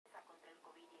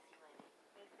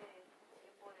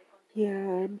Yeah,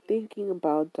 I'm thinking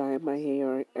about dyeing my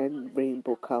hair and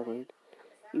rainbow colored,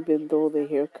 even though the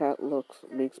haircut looks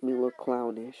makes me look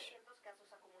clownish.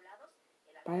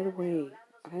 By the way,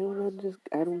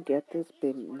 I don't get this,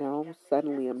 but now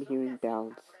suddenly I'm hearing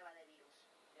bells.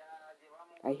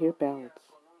 I hear bells.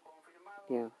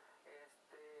 Yeah.